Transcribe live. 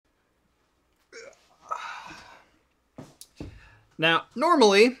Now,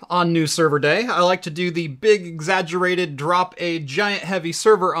 normally, on new server day, I like to do the big exaggerated drop a giant heavy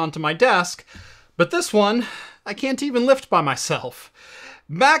server onto my desk, but this one, I can't even lift by myself.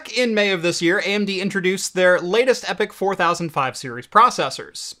 Back in May of this year, AMD introduced their latest Epyc 4005 series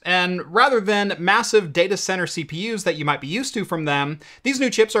processors, and rather than massive data center CPUs that you might be used to from them, these new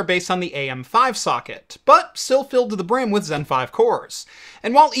chips are based on the AM5 socket, but still filled to the brim with Zen 5 cores.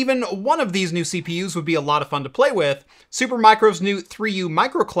 And while even one of these new CPUs would be a lot of fun to play with, Supermicro's new 3U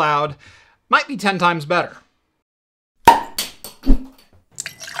Microcloud might be 10 times better.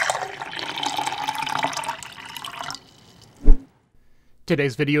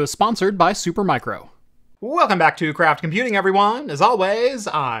 Today's video is sponsored by Supermicro. Welcome back to Craft Computing, everyone. As always,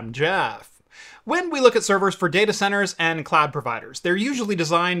 I'm Jeff. When we look at servers for data centers and cloud providers, they're usually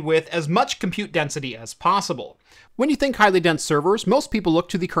designed with as much compute density as possible. When you think highly dense servers, most people look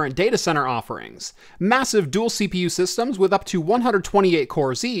to the current data center offerings. Massive dual CPU systems with up to 128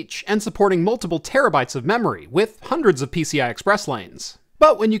 cores each, and supporting multiple terabytes of memory, with hundreds of PCI Express lanes.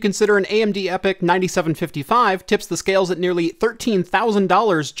 But when you consider an AMD Epyc 9755 tips the scales at nearly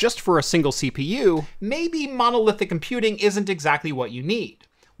 $13,000 just for a single CPU, maybe monolithic computing isn't exactly what you need.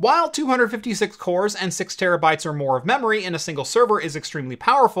 While 256 cores and 6 terabytes or more of memory in a single server is extremely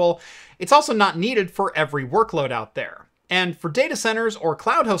powerful, it's also not needed for every workload out there. And for data centers or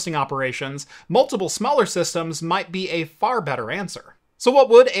cloud hosting operations, multiple smaller systems might be a far better answer. So what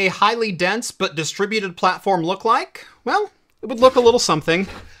would a highly dense but distributed platform look like? Well, it would look a little something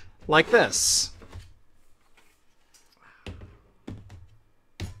like this.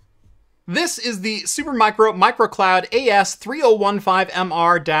 This is the Supermicro Microcloud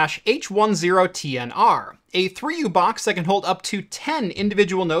AS3015MR-H10TNR, a 3U box that can hold up to 10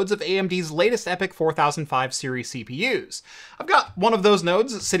 individual nodes of AMD's latest Epyc 4005 series CPUs. I've got one of those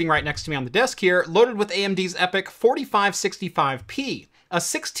nodes sitting right next to me on the desk here, loaded with AMD's Epyc 4565P. A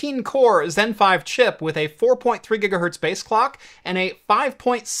 16-core Zen 5 chip with a 4.3 GHz base clock and a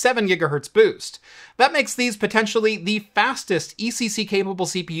 5.7 GHz boost. That makes these potentially the fastest ECC-capable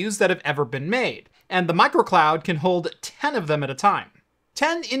CPUs that have ever been made, and the Microcloud can hold 10 of them at a time.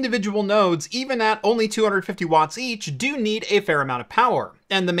 10 individual nodes, even at only 250 watts each, do need a fair amount of power,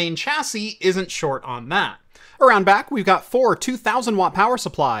 and the main chassis isn't short on that. Around back, we've got 4 2,000-watt power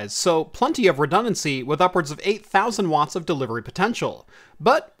supplies, so plenty of redundancy with upwards of 8,000 watts of delivery potential.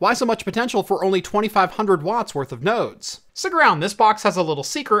 But why so much potential for only 2,500 watts worth of nodes? Stick around, this box has a little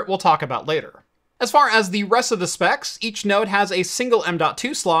secret we'll talk about later. As far as the rest of the specs, each node has a single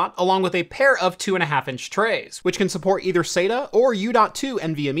M.2 slot along with a pair of 2.5-inch trays, which can support either SATA or U.2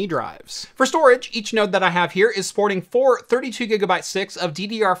 NVMe drives. For storage, each node that I have here is sporting 4 32GB sticks of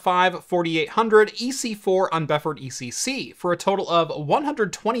DDR5 4800 EC4 unbuffered ECC for a total of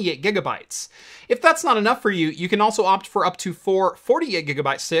 128 GB. If that's not enough for you, you can also opt for up to 4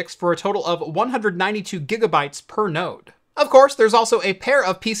 48GB sticks for a total of 192 GB per node. Of course, there's also a pair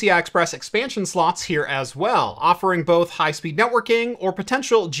of PCI Express expansion slots here as well, offering both high-speed networking or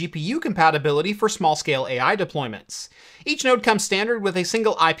potential GPU compatibility for small-scale AI deployments. Each node comes standard with a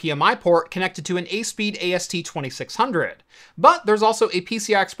single IPMI port connected to an ASPEED AST2600, but there's also a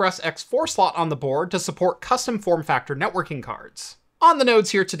PCI Express X4 slot on the board to support custom form factor networking cards. On the nodes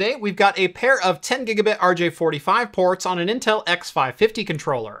here today, we've got a pair of 10 gigabit RJ45 ports on an Intel X550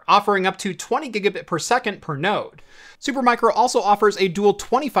 controller, offering up to 20 gigabit per second per node. Supermicro also offers a dual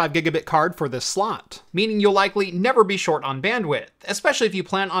 25 gigabit card for this slot, meaning you'll likely never be short on bandwidth, especially if you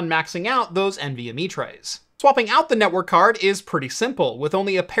plan on maxing out those NVMe trays. Swapping out the network card is pretty simple, with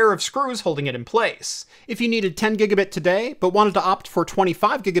only a pair of screws holding it in place. If you needed 10 gigabit today, but wanted to opt for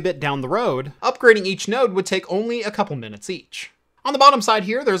 25 gigabit down the road, upgrading each node would take only a couple minutes each. On the bottom side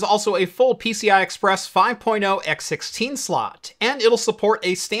here, there's also a full PCI Express 5.0 X16 slot, and it'll support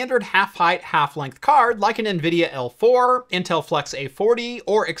a standard half-height, half-length card like an NVIDIA L4, Intel Flex A40,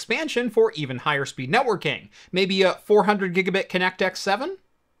 or expansion for even higher speed networking, maybe a 400 gigabit Connect X7?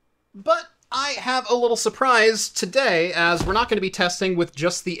 But I have a little surprise today, as we're not going to be testing with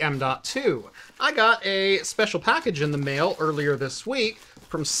just the M.2. I got a special package in the mail earlier this week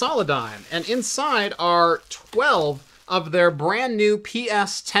from Solidigm, and inside are 12 of their brand new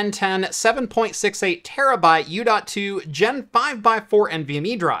PS1010 7.68 terabyte U.2 Gen5x4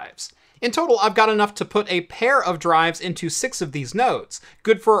 NVMe drives. In total, I've got enough to put a pair of drives into 6 of these nodes,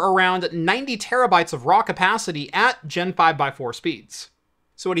 good for around 90 terabytes of raw capacity at Gen5x4 speeds.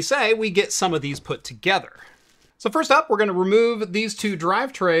 So what do you say we get some of these put together? So first up, we're going to remove these 2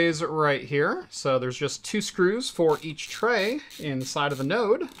 drive trays right here. So there's just 2 screws for each tray inside of the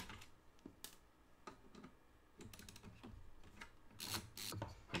node.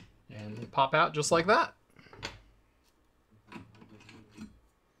 And they pop out just like that.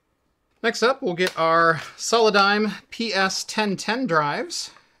 Next up, we'll get our Solidigm PS1010 drives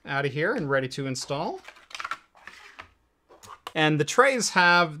out of here and ready to install. And the trays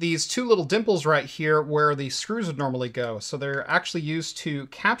have these two little dimples right here where the screws would normally go. So they're actually used to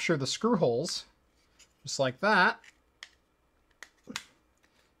capture the screw holes, just like that.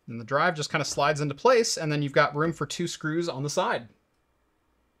 And the drive just kind of slides into place, and then you've got room for two screws on the side.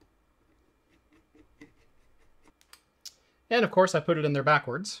 And of course, I put it in there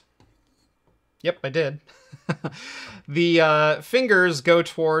backwards. Yep, I did. The fingers go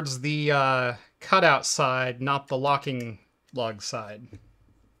towards the cutout side, not the locking lug side.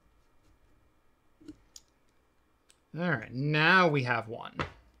 All right, now we have one.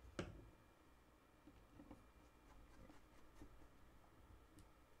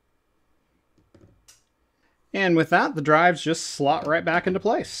 And with that, the drives just slot right back into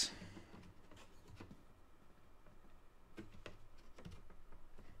place.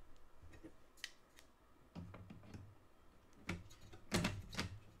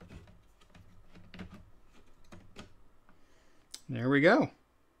 There we go.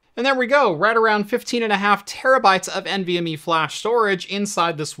 And there we go, right around 15.5 terabytes of NVMe flash storage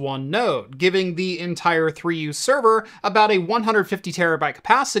inside this one node, giving the entire 3U server about a 150 terabyte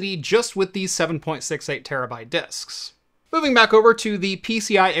capacity just with these 7.68 terabyte disks. Moving back over to the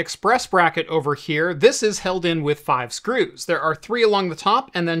PCI Express bracket over here, this is held in with 5 screws. There are 3 along the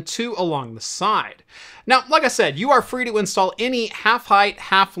top and then 2 along the side. Now, like I said, you are free to install any half-height,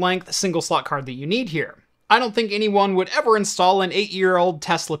 half-length single slot card that you need here. I don't think anyone would ever install an 8-year-old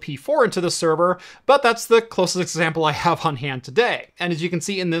Tesla P4 into the server, but that's the closest example I have on hand today. And as you can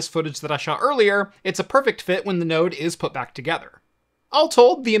see in this footage that I shot earlier, it's a perfect fit when the node is put back together. All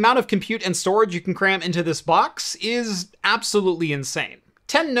told, the amount of compute and storage you can cram into this box is absolutely insane.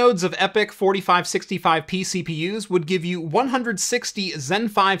 10 nodes of Epyc 4565P CPUs would give you 160 Zen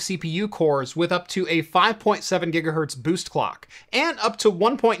 5 CPU cores with up to a 5.7 GHz boost clock, and up to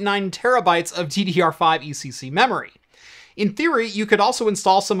 1.9 terabytes of DDR5 ECC memory. In theory, you could also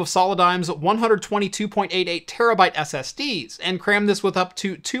install some of Solidym's 122.88 terabyte SSDs and cram this with up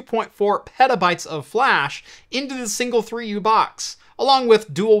to 2.4 petabytes of flash into the single 3U box, along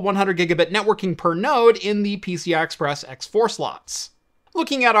with dual 100 gigabit networking per node in the PCI Express X4 slots.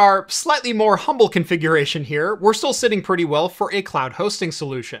 Looking at our slightly more humble configuration here, we're still sitting pretty well for a cloud hosting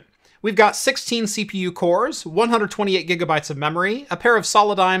solution. We've got 16 CPU cores, 128 gigabytes of memory, a pair of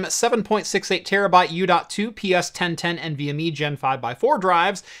Solidigm 7.68 terabyte U.2 PS1010 NVMe Gen5x4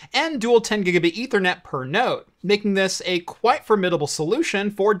 drives, and dual 10 gigabit Ethernet per node, making this a quite formidable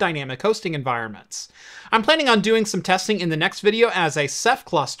solution for dynamic hosting environments. I'm planning on doing some testing in the next video as a Ceph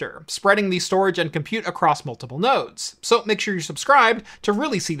cluster, spreading the storage and compute across multiple nodes, so make sure you're subscribed to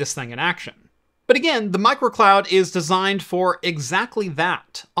really see this thing in action. But again, the Microcloud is designed for exactly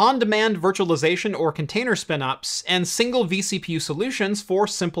that: on-demand virtualization or container spin-ups, and single vCPU solutions for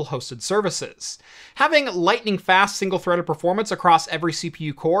simple hosted services. Having lightning-fast single-threaded performance across every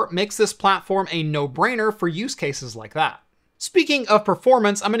CPU core makes this platform a no-brainer for use cases like that. Speaking of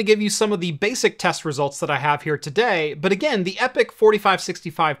performance, I'm going to give you some of the basic test results that I have here today, but again, the Epyc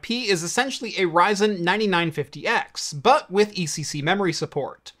 4565P is essentially a Ryzen 9950X, but with ECC memory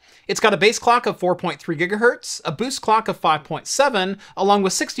support. It's got a base clock of 4.3 GHz, a boost clock of 5.7, along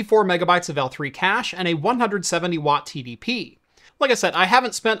with 64 megabytes of L3 cache and a 170 watt TDP. Like I said, I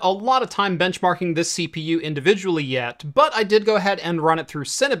haven't spent a lot of time benchmarking this CPU individually yet, but I did go ahead and run it through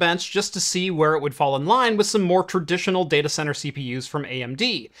Cinebench just to see where it would fall in line with some more traditional data center CPUs from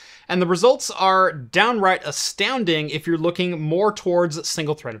AMD. And the results are downright astounding if you're looking more towards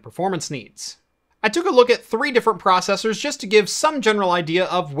single-threaded performance needs. I took a look at 3 different processors just to give some general idea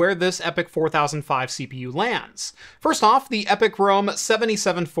of where this Epyc 4005 CPU lands. First off, the Epyc Rome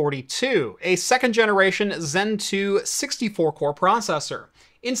 7742, a second generation Zen 2 64-core processor.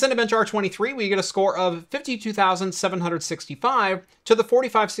 In Cinebench R23, we get a score of 52,765 to the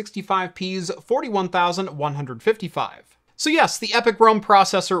 4565P's 41,155. So yes, the Epyc Rome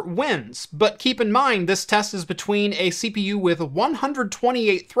processor wins, but keep in mind this test is between a CPU with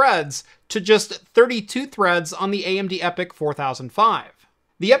 128 threads to just 32 threads on the AMD Epyc 4005.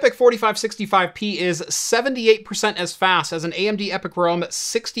 The Epyc 4565P is 78% as fast as an AMD Epyc Rome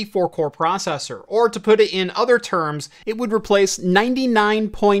 64-core processor, or to put it in other terms, it would replace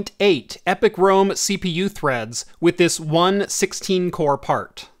 99.8 Epyc Rome CPU threads with this one 16-core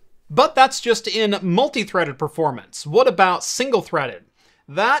part. But that's just in multi-threaded performance. What about single-threaded?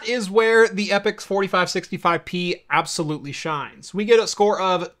 That is where the Epyc 4565P absolutely shines. We get a score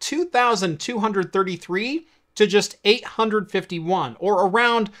of 2,233 to just 851, or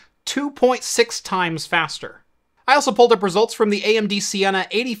around 2.6 times faster. I also pulled up results from the AMD Sienna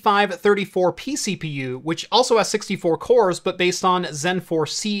 8534P CPU, which also has 64 cores but based on Zen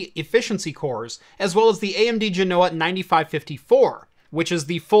 4C efficiency cores, as well as the AMD Genoa 9554, which is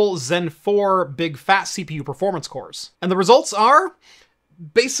the full Zen 4 big fat CPU performance cores. And the results are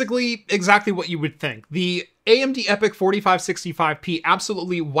basically exactly what you would think. The AMD Epyc 4565P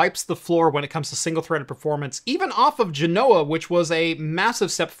absolutely wipes the floor when it comes to single-threaded performance, even off of Genoa, which was a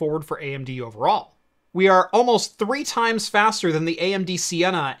massive step forward for AMD overall. We are almost 3 times faster than the AMD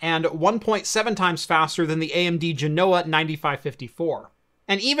Sienna and 1.7 times faster than the AMD Genoa 9554.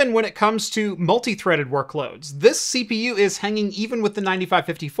 And even when it comes to multi-threaded workloads, this CPU is hanging even with the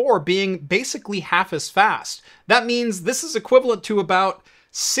 9554 being basically half as fast. That means this is equivalent to about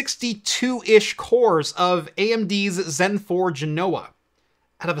 62-ish cores of AMD's Zen 4 Genoa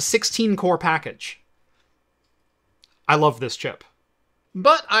out of a 16-core package. I love this chip.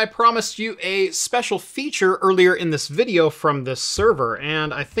 But I promised you a special feature earlier in this video from this server,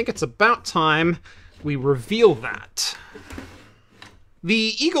 and I think it's about time we reveal that.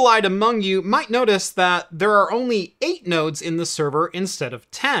 The eagle-eyed among you might notice that there are only 8 nodes in the server instead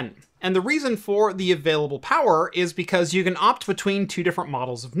of 10. And the reason for the available power is because you can opt between 2 different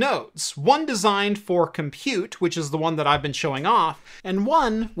models of nodes. One designed for compute, which is the one that I've been showing off, and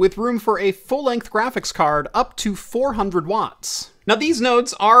one with room for a full-length graphics card up to 400 watts. Now these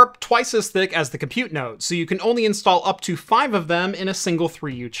nodes are twice as thick as the compute nodes, so you can only install up to 5 of them in a single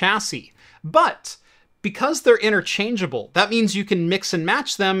 3U chassis. But because they're interchangeable, that means you can mix and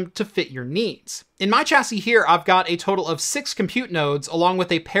match them to fit your needs. In my chassis here, I've got a total of 6 compute nodes along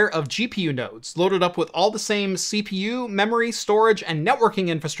with a pair of GPU nodes, loaded up with all the same CPU, memory, storage, and networking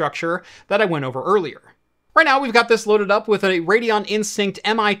infrastructure that I went over earlier. Right now, we've got this loaded up with a Radeon Instinct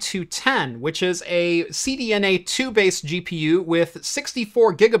MI210, which is a CDNA 2-based GPU with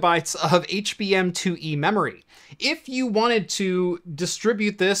 64 gigabytes of HBM2E memory. If you wanted to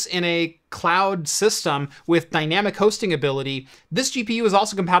distribute this in a cloud system with dynamic hosting ability, this GPU is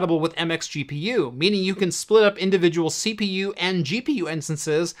also compatible with MX GPU, meaning you can split up individual CPU and GPU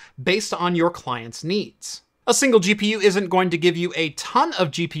instances based on your client's needs. A single GPU isn't going to give you a ton of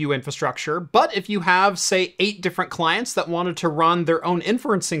GPU infrastructure, but if you have, say, 8 different clients that wanted to run their own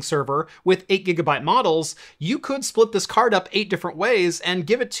inferencing server with 8GB models, you could split this card up 8 different ways and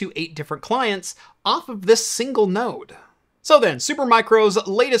give it to 8 different clients off of this single node. So then, Supermicro's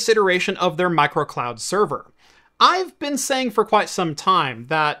latest iteration of their Microcloud server. I've been saying for quite some time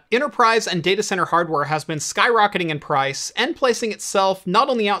that enterprise and data center hardware has been skyrocketing in price and placing itself not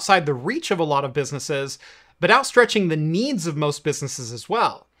only outside the reach of a lot of businesses, but outstretching the needs of most businesses as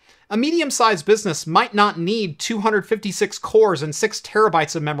well. A medium-sized business might not need 256 cores and 6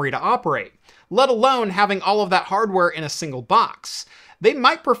 terabytes of memory to operate, let alone having all of that hardware in a single box. They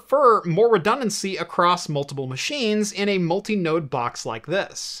might prefer more redundancy across multiple machines in a multi-node box like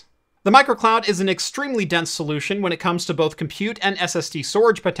this. The Microcloud is an extremely dense solution when it comes to both compute and SSD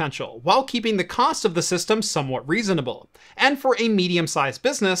storage potential, while keeping the cost of the system somewhat reasonable. And for a medium-sized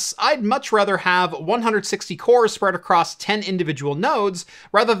business, I'd much rather have 160 cores spread across 10 individual nodes,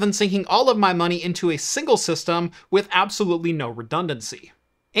 rather than sinking all of my money into a single system with absolutely no redundancy.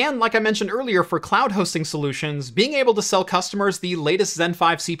 And like I mentioned earlier, for cloud hosting solutions, being able to sell customers the latest Zen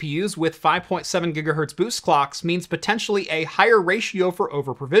 5 CPUs with 5.7 GHz boost clocks means potentially a higher ratio for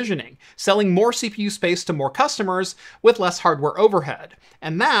over-provisioning, selling more CPU space to more customers with less hardware overhead.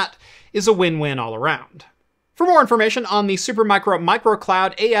 And that is a win-win all around. For more information on the Supermicro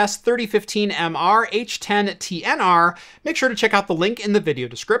Microcloud AS3015MR H1010R, make sure to check out the link in the video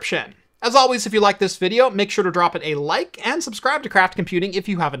description. As always, if you like this video, make sure to drop it a like and subscribe to Craft Computing if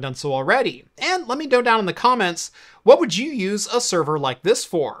you haven't done so already. And let me know down in the comments, what would you use a server like this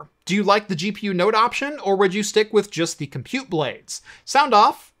for? Do you like the GPU node option, or would you stick with just the compute blades? Sound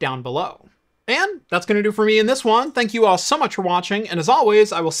off down below. And that's going to do for me in this one. Thank you all so much for watching, and as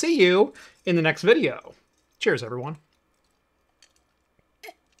always, I will see you in the next video. Cheers, everyone.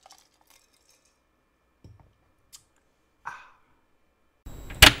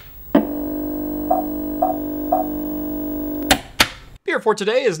 Beer for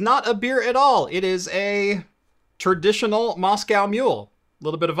today is not a beer at all. It is a traditional Moscow Mule. A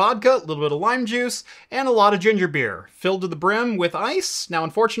little bit of vodka, a little bit of lime juice, and a lot of ginger beer, filled to the brim with ice. Now,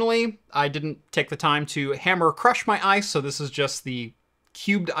 unfortunately, I didn't take the time to hammer crush my ice, so this is just the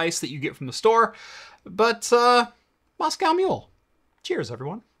cubed ice that you get from the store. But, Moscow Mule. Cheers,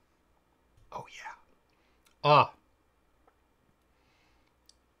 everyone. Oh, yeah.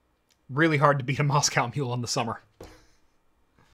 Really hard to beat a Moscow Mule in the summer.